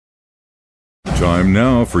Time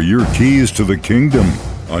now for your keys to the kingdom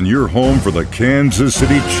on your home for the Kansas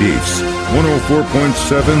City Chiefs.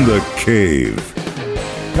 104.7 The Cave.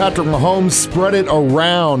 Patrick Mahomes spread it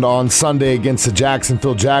around on Sunday against the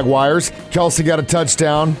Jacksonville Jaguars. Kelsey got a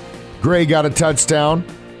touchdown. Gray got a touchdown.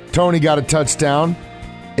 Tony got a touchdown.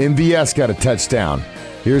 MVS got a touchdown.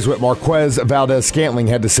 Here's what Marquez Valdez-Scantling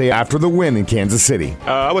had to say after the win in Kansas City.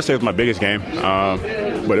 I would say it was my biggest game,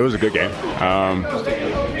 but it was a good game.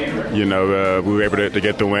 We were able to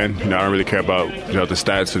get the win. I don't really care about the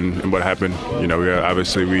stats and what happened.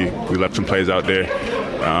 Obviously we left some plays out there.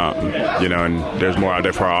 And there's more out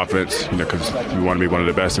there for our offense, because we want to be one of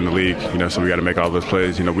the best in the league, so we got to make all those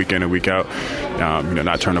plays, week in and week out,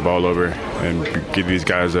 not turn the ball over and give these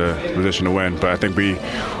guys a position to win. But I think we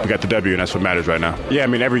got the W, and that's what matters right now. Yeah,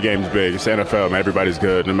 every game's big. It's the NFL, man. Everybody's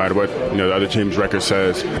good. No matter what, the other team's record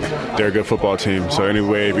says, they're a good football team. So any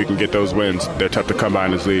way we can get those wins, they're tough to come by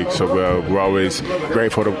in this league. So we're always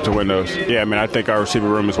grateful to win those. Yeah, I think our receiver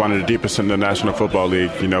room is one of the deepest in the National Football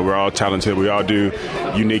League. We're all talented. We all do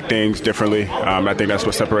unique things differently. I think that's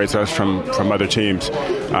what separates us from other teams.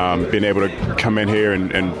 Being able to come in here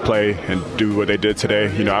and play and do what they did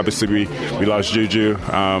today. Obviously we lost Juju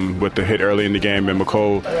with the hit early in the game, and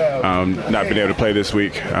McCole not being able to play this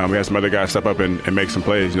week. We had some other guys step up and make some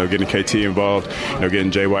plays. Getting KT involved,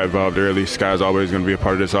 getting Jay White involved early. Sky's always going to be a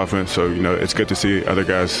part of this offense. So it's good to see other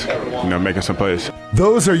guys making some plays.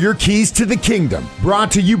 Those are your keys to the kingdom.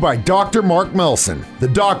 Brought to you by Dr. Mark Melson, the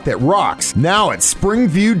doc that rocks, now at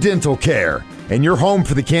Springview Dental Care. And your home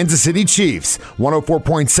for the Kansas City Chiefs,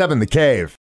 104.7 The Cave.